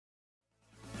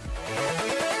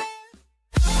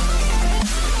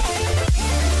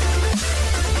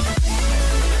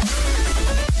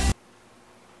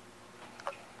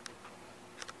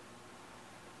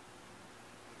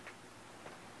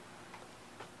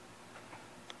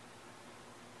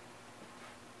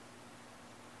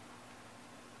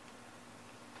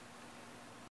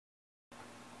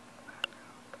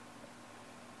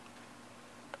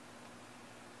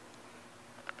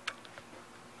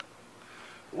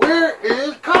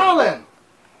Collin!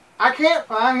 I can't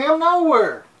find him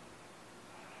nowhere.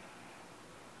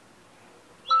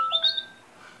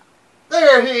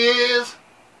 There he is.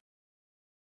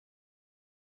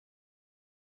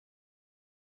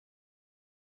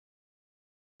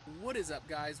 What is up,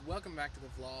 guys? Welcome back to the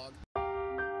vlog.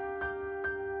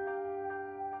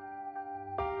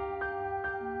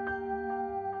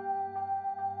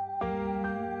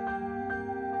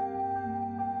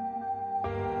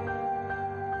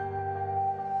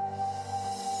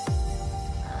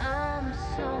 I'm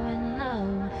so in love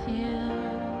with you.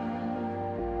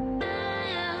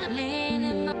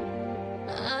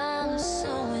 I'm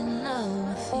so in love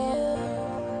with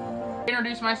you.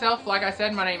 Introduce myself. Like I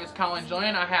said, my name is Collin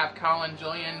Julian. I have Collin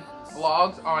Julian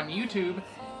vlogs on YouTube,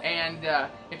 and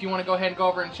if you want to go ahead and go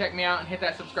over and check me out and hit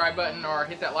that subscribe button or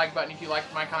hit that like button if you like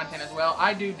my content as well.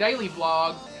 I do daily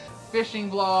vlogs, fishing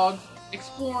vlogs,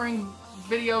 exploring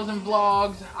videos and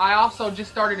vlogs. I also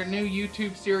just started a new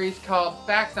YouTube series called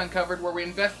Facts Uncovered, where we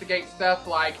investigate stuff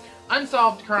like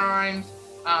unsolved crimes,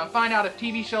 find out if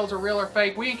TV shows are real or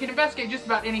fake. We can investigate just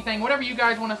about anything. Whatever you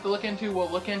guys want us to look into, we'll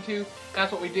look into.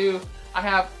 That's what we do. I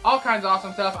have all kinds of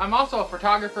awesome stuff. I'm also a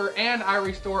photographer, and I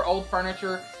restore old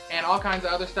furniture and all kinds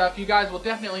of other stuff. You guys will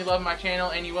definitely love my channel,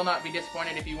 and you will not be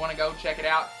disappointed if you want to go check it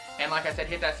out. And like I said,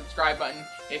 hit that subscribe button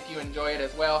if you enjoy it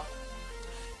as well.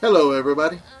 Hello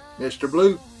everybody, Mr.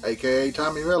 Blue, aka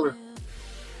Tommy Miller.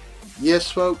 Yes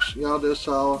folks, y'all just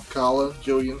saw Collin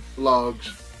Julian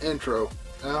Vlogs intro.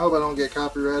 And I hope I don't get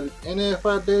copyrighted, and if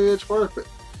I do, it's worth it.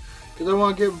 Because I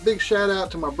want to give a big shout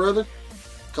out to my brother,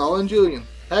 Collin Julian.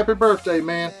 Happy birthday,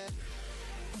 man.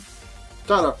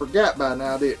 Thought I forgot by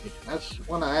now, didn't you? That's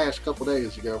when I asked a couple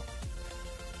days ago.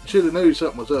 Should have knew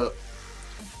something was up.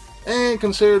 And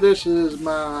consider this is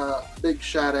my big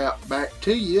shout out back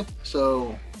to you.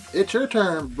 So, it's your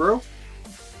turn, bro.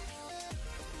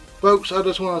 Folks, I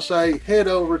just want to say, head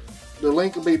over. The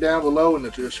link will be down below in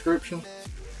the description.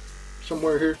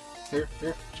 Somewhere here,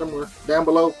 somewhere. Down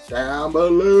below.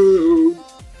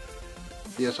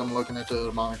 Yes, I'm looking at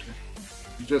the monitor.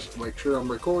 Just to make sure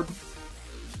I'm recording.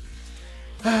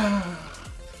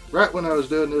 Right when I was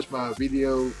doing this, my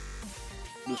video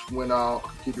just went off.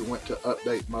 Computer went to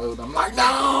update mode. I'm like,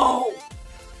 no!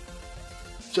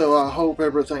 So I hope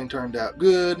everything turned out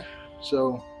good.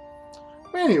 So,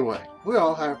 anyway, we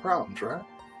all have problems, right?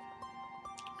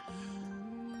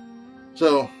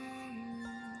 So,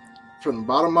 from the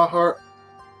bottom of my heart,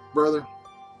 brother,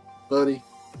 buddy,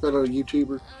 fellow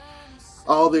YouTuber,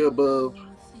 all the above,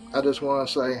 I just want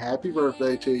to say happy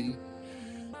birthday to you.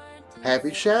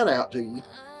 Happy shout out to you.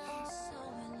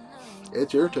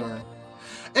 It's your turn.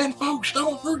 And folks,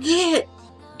 don't forget,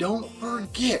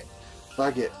 if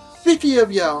I get 50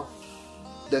 of y'all,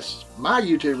 that's my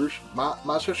YouTubers,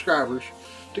 my subscribers,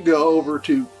 to go over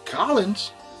to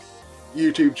Collin's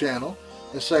YouTube channel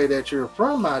and say that you're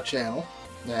from my channel.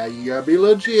 Now you gotta be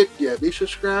legit, you gotta be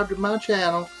subscribed to my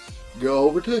channel. Go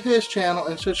over to his channel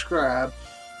and subscribe.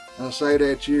 And say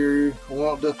that you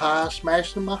want the pie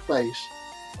smashed in my face,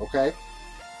 okay?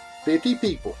 50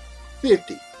 people,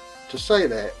 50, to say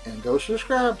that, and go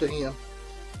subscribe to him.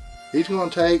 He's going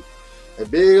to take a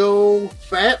big old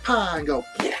fat pie and go,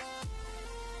 yeah.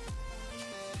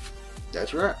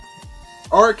 That's right.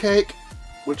 Or a cake,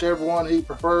 whichever one he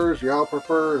prefers, y'all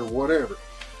prefer, or whatever.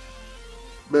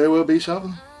 But it will be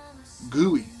something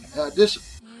gooey.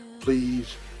 Just,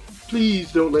 please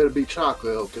don't let it be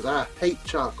chocolate, because I hate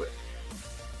chocolate.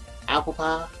 Apple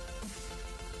pie,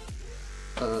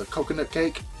 coconut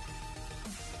cake,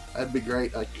 that'd be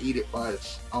great. I could eat it while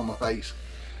it's on my face.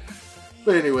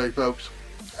 But anyway, folks,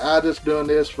 I just doing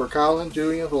this for Collin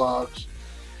Julian Vlogs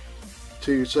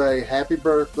to say happy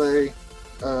birthday.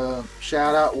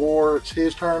 Shout out war, it's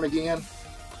his turn again.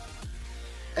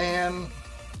 And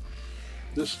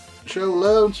just show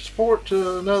love and support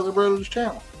to another brother's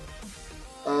channel.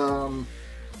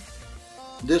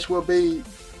 This will be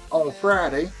on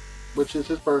Friday, which is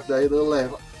his birthday, the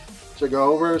 11th. So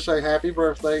go over and say happy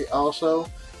birthday also.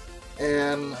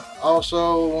 And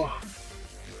also,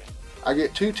 I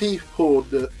get 2 teeth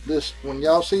pulled. When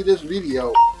y'all see this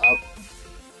video,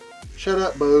 shut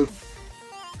up, boo.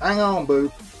 Hang on,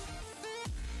 boo.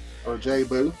 Or J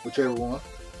boo, whichever one.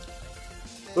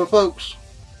 But folks,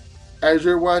 as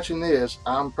you're watching this,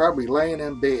 I'm probably laying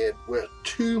in bed with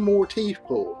 2 more teeth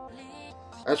pulled.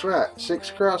 That's right, 6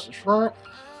 across the front,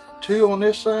 2 on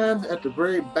this side at the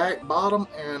very back bottom,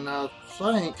 and I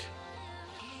think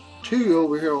 2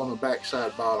 over here on the back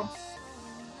side bottom.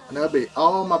 And that'll be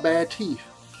all my bad teeth.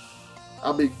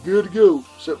 I'll be good to go,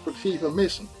 except for the teeth I'm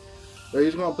missing. So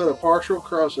he's going to put a partial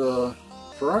across the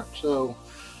front, so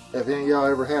if any of y'all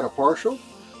ever had a partial,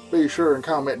 be sure and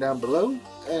comment down below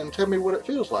and tell me what it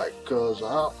feels like, because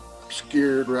I'm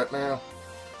scared right now.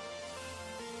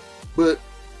 But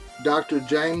Dr.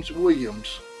 James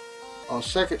Williams on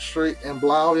 2nd Street in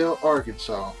Blytheville,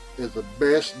 Arkansas is the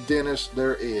best dentist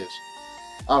there is.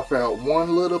 I felt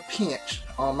one little pinch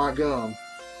on my gum,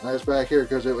 and that's back here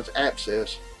because it was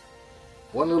abscess.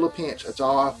 One little pinch, that's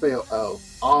all I felt of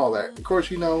all that. Of course,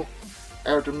 you know,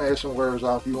 after medicine wears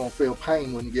off, you won't feel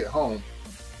pain when you get home.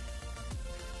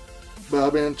 But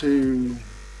I've been to,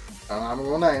 I'm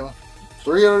going to name them,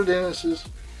 3 other dentists,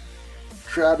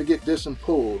 tried to get this one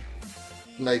pulled,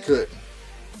 and they couldn't.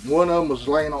 One of them was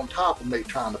laying on top of me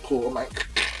trying to pull them.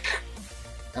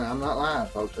 And I'm not lying,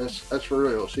 folks, that's for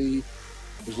real. She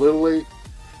was literally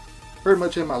pretty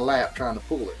much in my lap trying to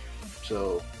pull it.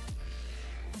 So,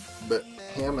 but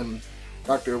him and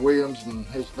Dr. Williams and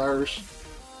his nurse,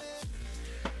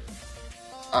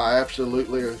 I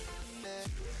absolutely,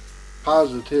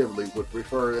 positively would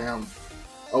refer them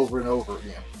over and over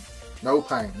again. No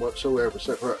pain whatsoever,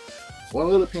 except for one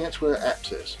little pinch with an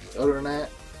abscess. Other than that,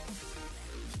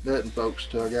 nothing, folks,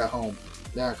 till I got home.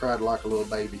 Then I cried like a little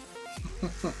baby.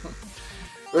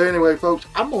 But anyway, folks,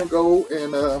 I'm going to go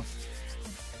and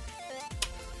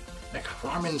make a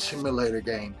farming simulator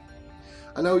game.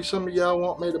 I know some of y'all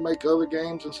want me to make other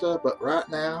games and stuff, but right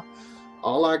now,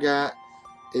 all I got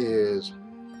is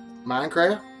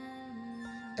Minecraft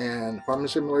and Farming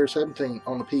Simulator 17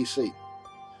 on the PC.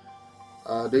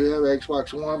 I do have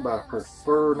Xbox One, but I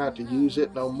prefer not to use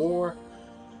it no more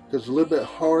because it's a little bit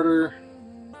harder.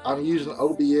 I'm using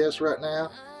OBS right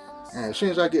now, and as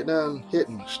soon as I get done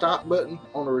hitting stop button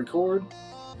on the record,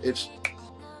 it's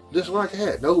just like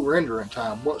that, no rendering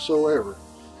time whatsoever,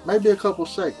 maybe a couple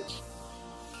seconds.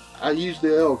 I use the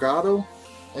Elgato,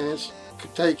 and it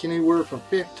could take anywhere from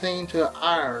 15 to an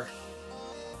hour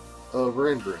of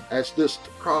rendering. That's just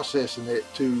processing it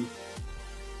to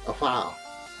a file.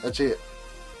 That's it.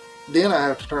 Then I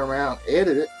have to turn around,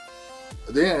 edit it,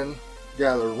 then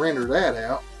gotta render that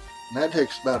out, and that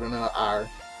takes about another hour.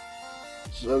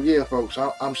 So yeah, folks,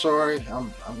 I'm sorry,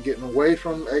 I'm getting away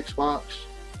from Xbox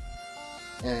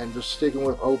and just sticking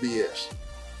with OBS.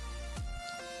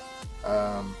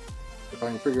 If I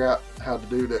can figure out how to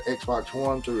do the Xbox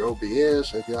One through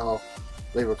OBS, if y'all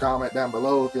leave a comment down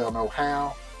below if y'all know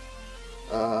how.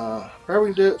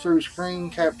 Probably do it through screen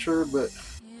capture, but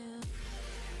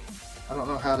I don't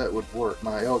know how that would work.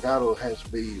 My Elgato has to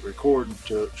be recording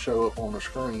to show up on the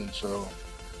screen, so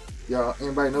y'all,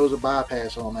 anybody knows a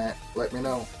bypass on that, let me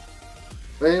know.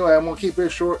 But anyway, I'm going to keep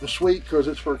this short and sweet because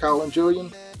it's for Collin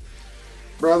Julian.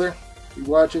 Brother, you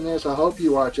watching this, I hope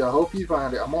you watch it. I hope you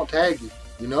find it. I'm going to tag you.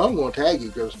 You know I'm going to tag you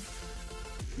because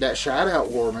that shout out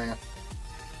war, man.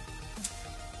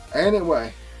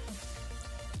 Anyway,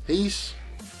 peace,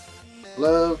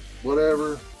 love,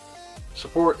 whatever.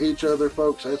 Support each other,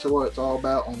 folks. That's what it's all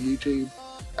about on YouTube.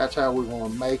 That's how we're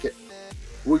going to make it.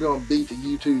 We're going to beat the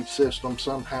YouTube system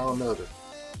somehow or another.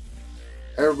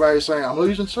 Everybody's saying, I'm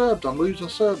losing subs, I'm losing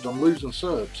subs, I'm losing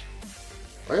subs.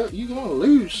 Well, you're going to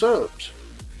lose subs.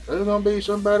 There's going to be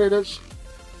somebody that's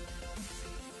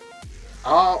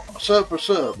sub for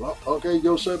sub. Okay,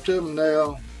 go sub to them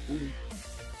now.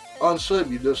 Unsub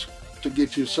you just to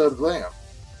get you sub to them.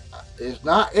 It's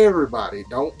not everybody.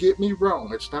 Don't get me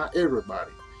wrong. It's not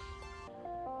everybody.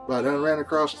 But I done ran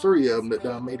across 3 of them that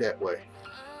done me that way.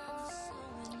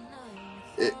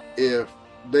 If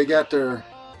they got their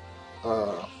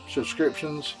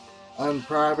subscriptions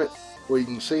unprivate where you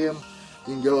can see them,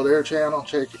 you can go to their channel,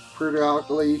 check it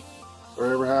periodically,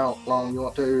 or how long you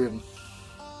want to, and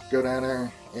go down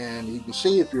there and you can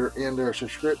see if you're in their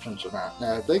subscriptions or not.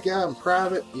 Now if they got them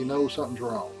private, you know something's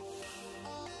wrong.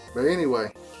 But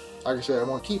anyway, like I said, I'm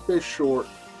going to keep this short.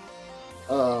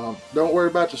 Don't worry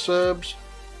about the subs.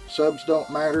 Subs don't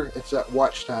matter. It's that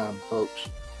watch time, folks.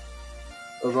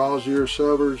 As long as your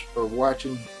subbers are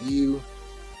watching you,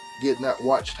 getting that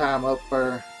watch time up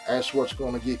there, that's what's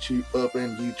going to get you up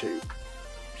in YouTube.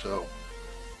 So,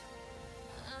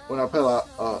 when I put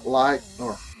a like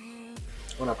or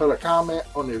when I put a comment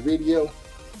on the video,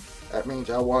 that means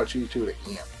I watch you to the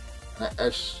end.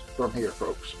 That's from here,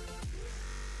 folks.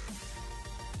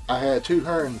 I had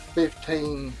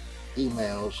 215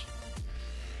 emails,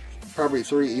 probably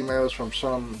 3 emails from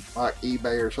some like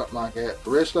eBay or something like that. The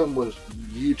rest of them was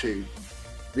YouTube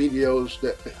videos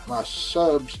that my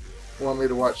subs want me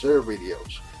to watch their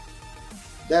videos.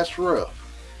 That's rough.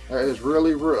 That is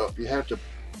really rough. You have to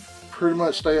pretty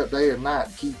much stay up day and night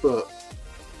to keep up.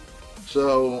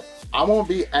 So I'm gonna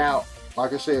be out,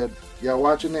 like I said, y'all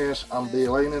watching this, I'm gonna be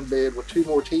laying in bed with 2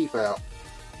 more teeth out.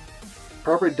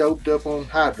 Probably doped up on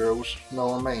hydros, you know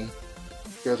what I mean.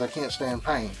 because I can't stand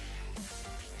pain.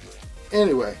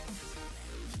 Anyway,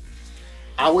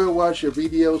 I will watch your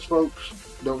videos, folks.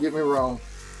 Don't get me wrong.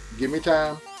 Give me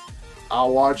time.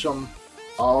 I'll watch them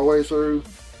all the way through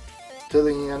to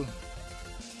the end.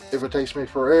 If it takes me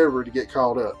forever to get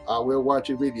caught up, I will watch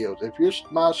your videos. If you're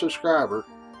my subscriber,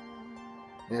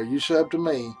 you know, you sub to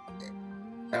me,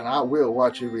 and I will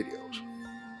watch your videos.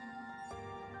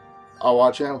 I'll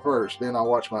watch them first, then I'll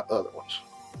watch my other ones.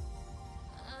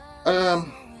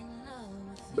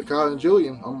 But Collin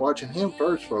Julian, I'm watching him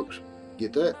first, folks.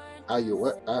 Get that out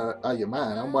of your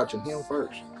mind. I'm watching him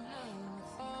first.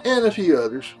 And a few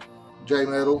others. J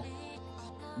Metal,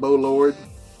 Bo Lord,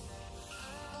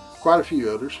 quite a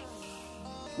few others.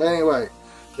 But anyway,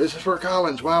 this is for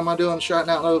Collins. Why am I doing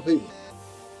shouting out other people?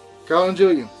 Collin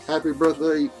Julian, happy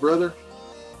birthday, brother.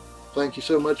 Thank you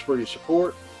so much for your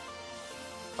support.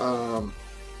 From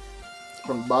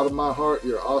the bottom of my heart,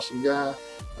 you're an awesome guy.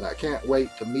 And I can't wait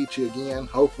to meet you again.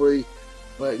 Hopefully,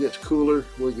 when it gets cooler,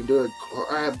 we can do a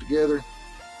collab together.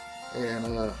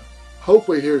 And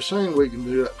hopefully here soon we can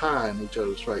do that pie in each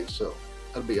other's face. So,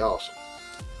 that'd be awesome.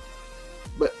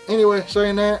 But anyway,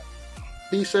 saying that,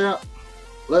 peace out.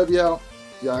 Love y'all.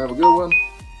 Y'all have a good one.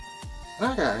 And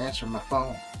I gotta answer my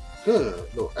phone. Good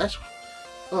Lord. That's,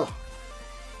 oh.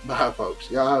 Bye, folks.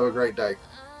 Y'all have a great day.